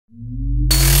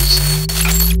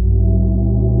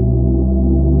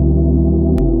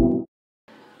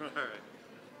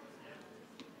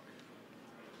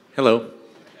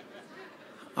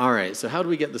so how do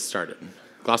we get this started?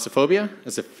 Glossophobia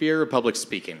is a fear of public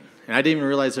speaking. And I didn't even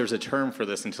realize there was a term for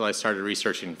this until I started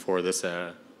researching for this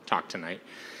talk tonight.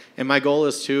 And my goal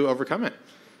is to overcome it.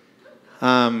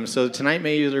 So tonight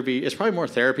may either be, it's probably more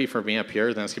therapy for me up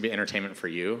here than it's going to be entertainment for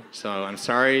you. So I'm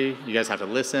sorry, you guys have to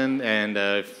listen. And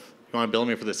if you want to bill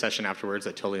me for the session afterwards,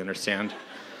 I totally understand.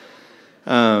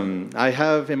 I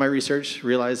have, in my research,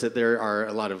 realized that there are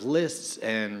a lot of lists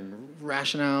and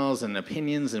rationales and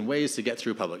opinions and ways to get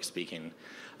through public speaking.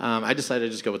 I decided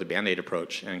to just go with the Band-Aid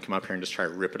approach and come up here and just try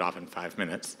to rip it off in 5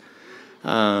 minutes.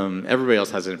 Everybody else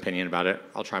has an opinion about it.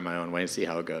 I'll try my own way and see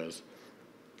how it goes.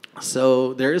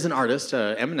 So there is an artist,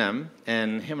 Eminem,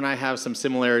 and him and I have some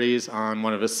similarities on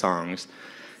one of his songs.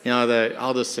 You know,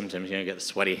 all those symptoms, you get the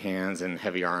sweaty hands and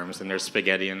heavy arms, and there's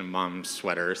spaghetti in a mom's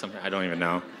sweater or something. I don't even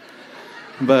know.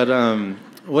 But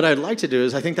what I'd like to do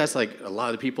is, I think that's like a lot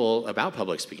of the people about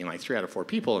public speaking, like 3 out of 4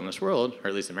 people in this world, or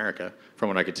at least America, from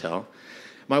what I could tell.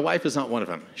 My wife is not one of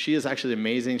them. She is actually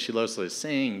amazing. She loves to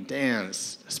sing,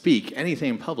 dance, speak, anything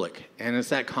in public. And it's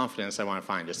that confidence I want to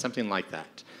find, just something like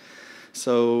that.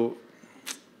 So,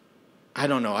 I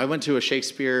don't know. I went to a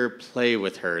Shakespeare play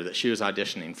with her that she was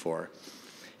auditioning for.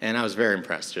 And I was very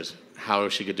impressed just how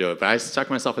she could do it. But I stuck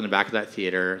myself in the back of that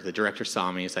theater. The director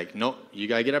saw me. He's like, nope, you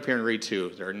got to get up here and read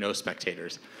too. There are no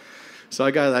spectators. So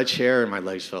I got out of that chair, and my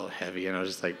legs felt heavy. And I was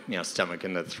just like, stomach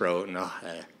in the throat. And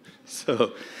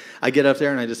So I get up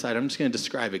there, and I decide I'm just going to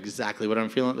describe exactly what I'm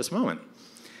feeling at this moment.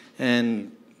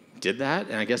 And did that.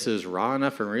 And I guess it was raw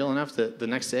enough and real enough that the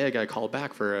next day I got a call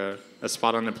back for a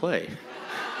spot on the play.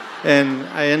 And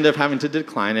I ended up having to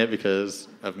decline it because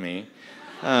of me.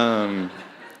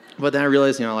 But then I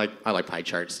realized, I like pie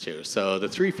charts too. So the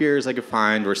 3 fears I could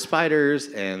find were spiders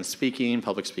and speaking,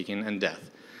 public speaking, and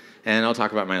death. And I'll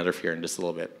talk about my other fear in just a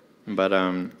little bit. But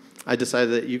I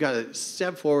decided that you got to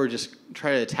step forward, just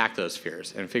try to attack those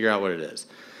fears and figure out what it is.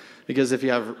 Because if you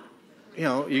have,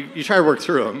 you try to work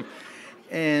through them.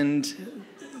 And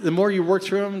the more you work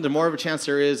through them, the more of a chance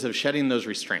there is of shedding those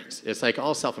restraints. It's like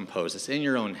all self-imposed. It's in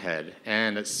your own head.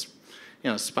 And it's,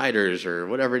 spiders or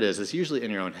whatever it is. It's usually in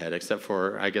your own head, except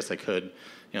for, I guess I could,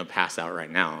 pass out right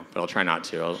now. But I'll try not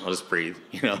to. I'll just breathe,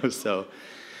 so.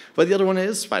 But the other one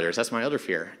is spiders. That's my other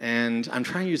fear. And I'm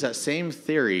trying to use that same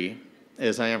theory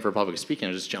as I am for public speaking.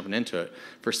 I'm just jumping into it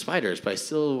for spiders. But I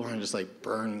still want to just,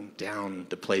 burn down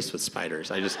the place with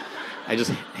spiders. I just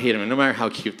hate them, no matter how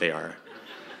cute they are.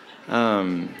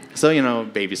 So,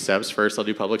 baby steps. First, I'll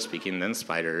do public speaking, then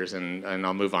spiders, and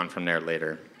I'll move on from there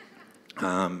later.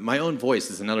 My own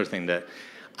voice is another thing that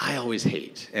I always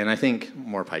hate, and I think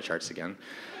more pie charts again.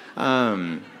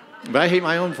 But I hate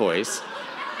my own voice,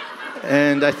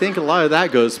 and I think a lot of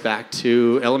that goes back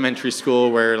to elementary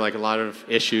school, where a lot of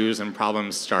issues and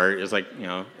problems start. Is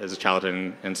as a child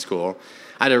in school,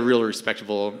 I had a real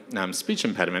respectable speech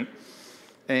impediment.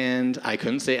 And I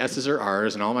couldn't say S's or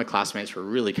R's, and all my classmates were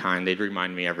really kind. They'd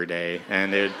remind me every day,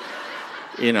 and they'd,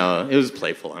 it was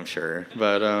playful, I'm sure.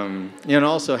 But, and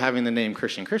also having the name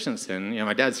Christiansen,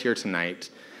 my dad's here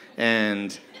tonight,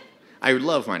 and I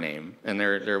love my name, and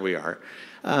there we are.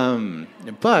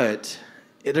 But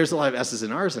there's a lot of S's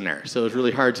and R's in there, so it was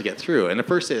really hard to get through. And the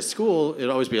first day of school, it'd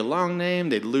always be a long name.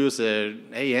 They'd lose an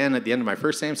A-N at the end of my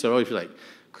first name, so it'd always be like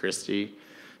Christy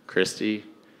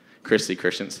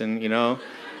Christiansen,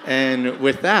 And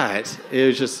with that, it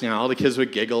was just, all the kids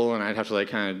would giggle, and I'd have to,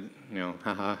 kind of,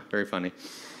 haha, very funny.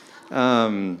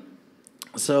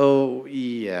 So,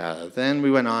 yeah, then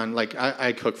we went on,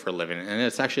 I cook for a living, and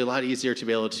it's actually a lot easier to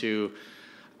be able to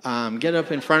get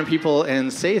up in front of people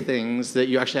and say things that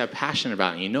you actually have passion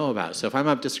about and you know about. So if I'm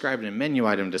up describing a menu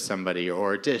item to somebody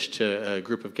or a dish to a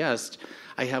group of guests,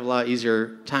 I have a lot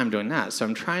easier time doing that. So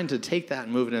I'm trying to take that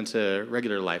and move it into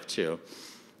regular life, too.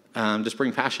 Just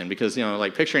bring passion, because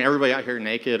picturing everybody out here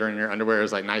naked or in your underwear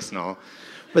is nice and all,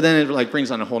 but then it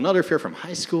brings on a whole nother fear from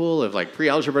high school of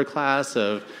pre-algebra class,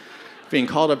 of being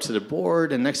called up to the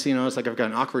board, and next thing you know, it's I've got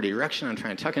an awkward erection I'm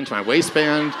trying to tuck into my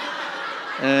waistband,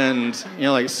 and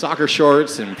soccer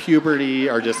shorts and puberty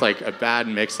are just a bad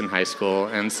mix in high school.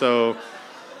 And so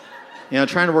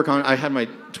trying to work on, I had my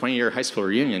 20-year high school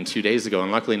reunion 2 days ago,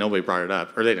 and luckily nobody brought it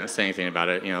up, or they didn't say anything about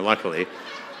it, luckily.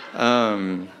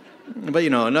 But,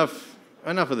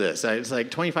 enough of this. It's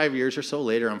 25 years or so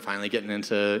later, I'm finally getting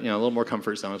into, a little more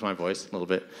comfort zone with my voice, a little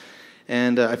bit.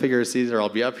 And I figure it's either I'll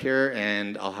be up here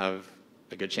and I'll have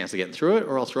a good chance of getting through it,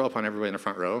 or I'll throw up on everybody in the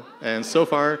front row. And so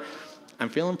far, I'm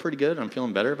feeling pretty good. I'm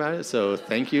feeling better about it. So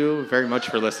thank you very much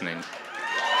for listening.